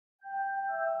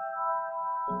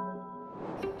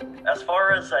As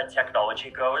far as technology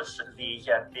goes, the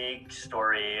big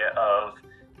story of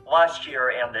last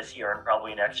year and this year, and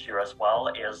probably next year as well,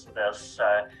 is this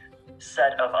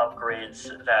set of upgrades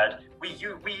that we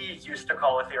used to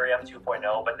call Ethereum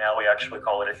 2.0, but now we actually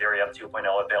call it Ethereum 2.0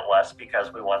 a bit less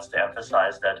because we want to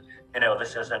emphasize that,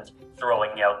 this isn't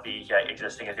throwing out the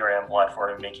existing Ethereum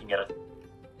platform and making it a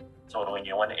totally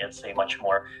new one. It's a much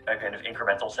more kind of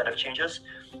incremental set of changes.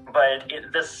 But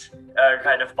this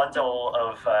kind of bundle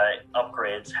of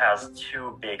upgrades has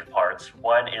two big parts.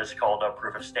 One is called a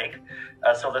proof of stake.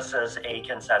 So this is a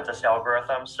consensus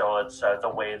algorithm. So it's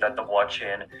the way that the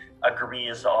blockchain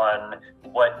agrees on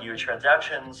what new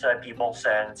transactions people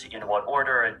send, in what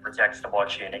order, and protects the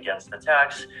blockchain against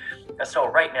attacks. So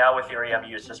right now, Ethereum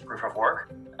uses proof of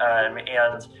work.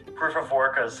 And proof of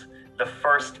work is the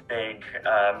first big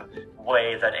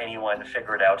way that anyone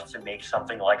figured out to make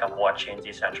something like a blockchain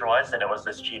decentralized, and it was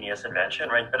this genius invention,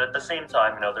 right? But at the same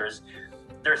time,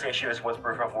 there's issues with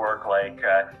proof of work, like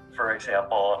for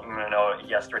example,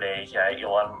 yesterday,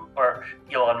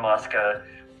 Elon Musk,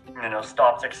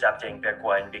 stopped accepting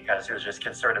Bitcoin because he was just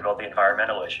concerned about the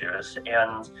environmental issues,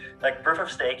 and like proof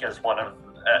of stake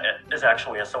is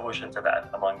actually a solution to that,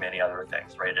 among many other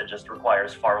things, right? It just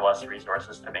requires far less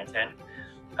resources to maintain.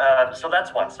 So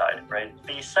that's one side, right?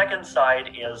 The second side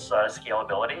is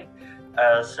scalability.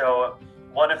 So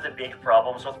one of the big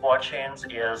problems with blockchains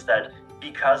is that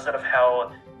because of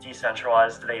how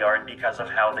decentralized they are and because of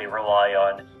how they rely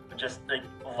on just the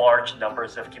large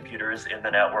numbers of computers in the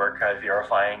network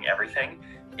verifying everything,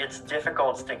 it's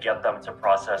difficult to get them to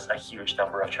process a huge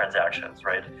number of transactions,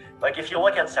 right? Like if you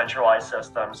look at centralized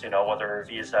systems, whether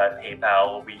Visa,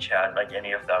 PayPal, WeChat, like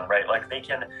any of them, right? Like they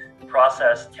can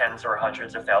process tens or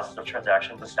hundreds of thousands of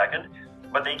transactions a second,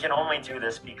 but they can only do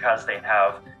this because they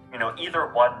have, either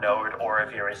one node or a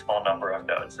very small number of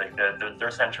nodes. Like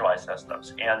they're centralized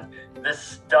systems. And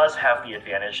this does have the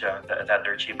advantage of that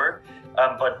they're cheaper,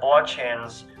 but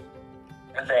blockchains,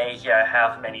 they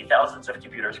have many thousands of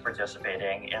computers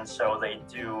participating, and so they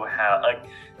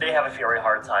have a very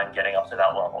hard time getting up to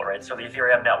that level, right? So the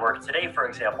Ethereum network today, for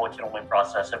example, can only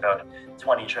process about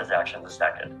 20 transactions a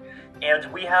second. And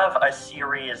we have a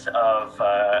series of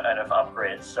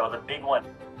upgrades. So the big one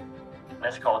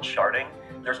is called sharding.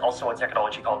 There's also a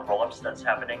technology called rollups that's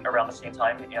happening around the same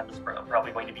time, and it's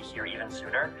probably going to be here even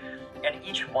sooner. And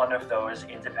each one of those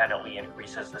independently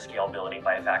increases the scalability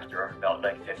by a factor of about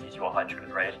like 50 to 100,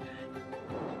 right?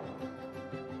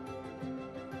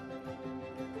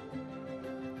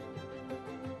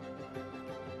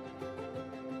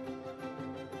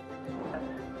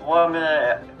我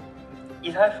们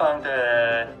以太坊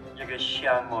的这个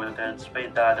项目的最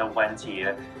大的问题，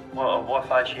我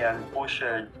发现不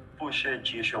是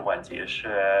技术问题，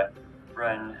是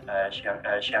人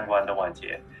相关的问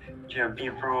题。就比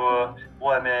如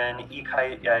我们一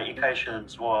开始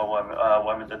做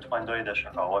我们的团队的时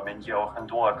候，我们有很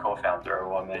多 co-founder，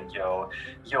 我们有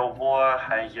我，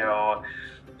还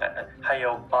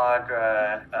有8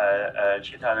个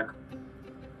其他的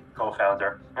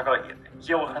co-founder， 然后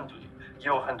有很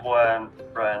多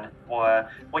人，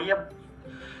我也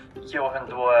有很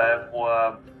多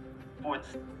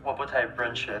我不太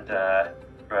认识的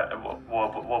人，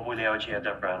我不了解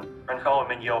的人，然后我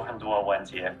们有很多问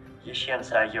题。现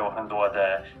在有很多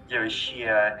的有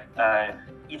些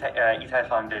以太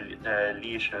坊的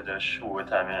历史的书，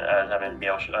他们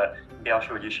描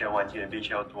述这些问题比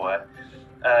较多，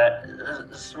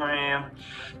所以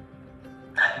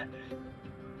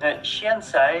现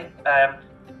在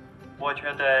我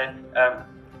觉得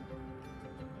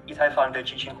以太坊的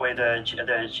基金会的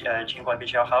情况比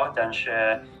较好，但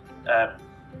是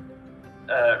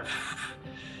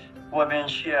我们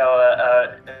需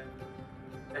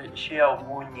要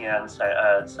5年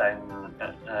才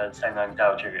能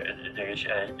到这个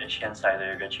现在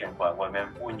的一个情况。我们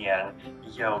5年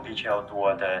有比较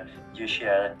多的一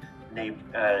些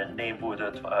内部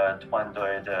的团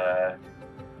队的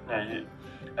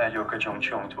有各种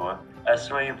冲突。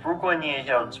所以如果你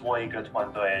要做一个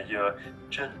团队，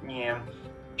你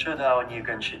知道你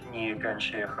跟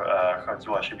谁合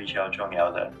作是比较重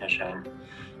要的，但是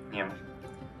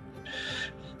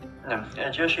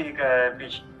这是一个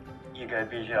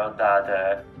比较大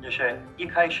的，就是一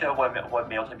开始我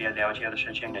没有特别了解的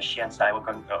事情，现在我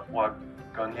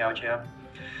更了解。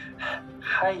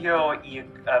还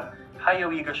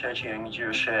有一个事情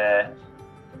就是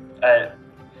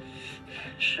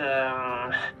是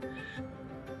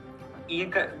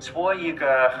做一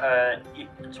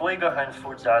个很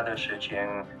复杂的事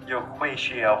情，就会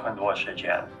需要很多时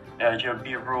间。就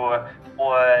比如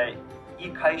我一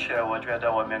开始我觉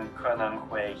得我们可能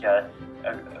会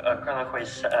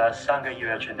3个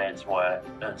月之内做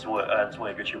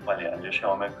一个区块链，就是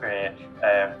我们可以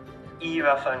1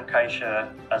月份开始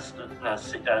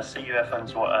4月份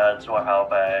做好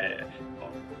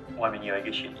我们有一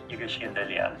个新的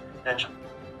链，但是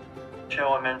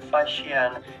我们发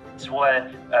现做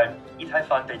以太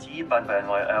坊的第一版本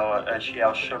需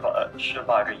要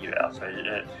18个月，所以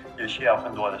就需要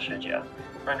很多的时间。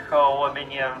然后我们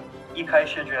也一开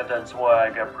始觉得做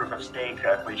一个 proof of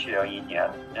stake 会需要1年，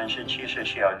但是其实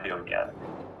需要6年。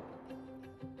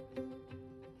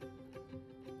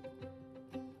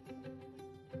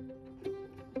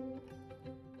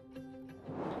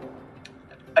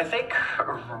I think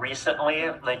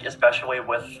recently, like especially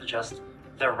with just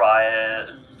the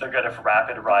kind of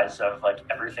rapid rise of like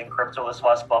everything crypto this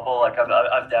last bubble, like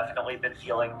I've definitely been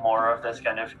feeling more of this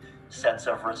kind of sense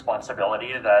of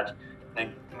responsibility that,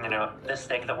 you know, this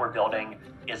thing that we're building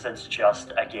isn't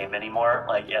just a game anymore.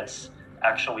 Like it's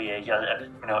actually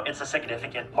it's a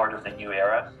significant part of the new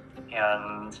era,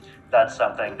 and that's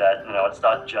something that it's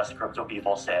not just crypto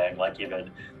people saying. Like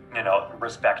even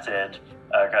respected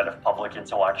kind of public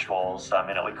intellectuals,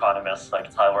 economists like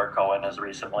Tyler Cohen has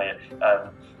recently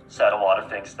said a lot of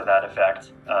things to that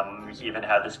effect. He even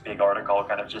had this big article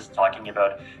kind of just talking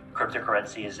about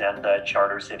cryptocurrencies and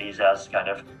charter cities as kind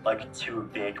of like 2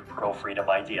 big pro-freedom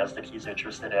ideas that he's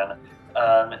interested in.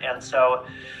 And so,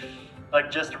 like,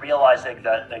 just realizing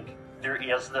that like there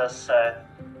is this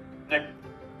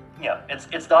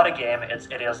it's not a game.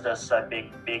 It is this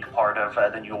big part of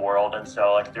the new world, and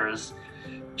so like there is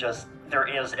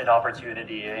an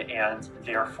opportunity and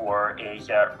therefore a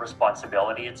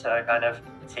responsibility to kind of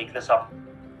take this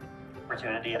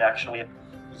opportunity and actually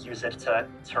use it to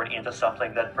turn into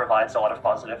something that provides a lot of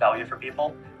positive value for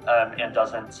people, and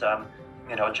doesn't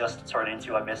just turn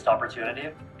into a missed opportunity.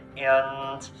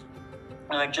 And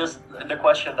like just the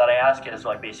question that I ask is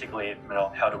like basically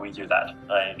how do we do that?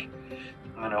 Like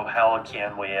how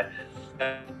can we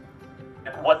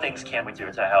what things can we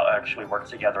do to actually work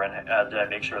together and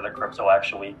make sure that crypto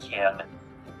actually can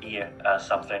be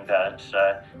something that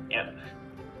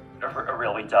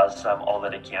really does all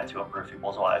that it can to improve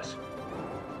people's lives?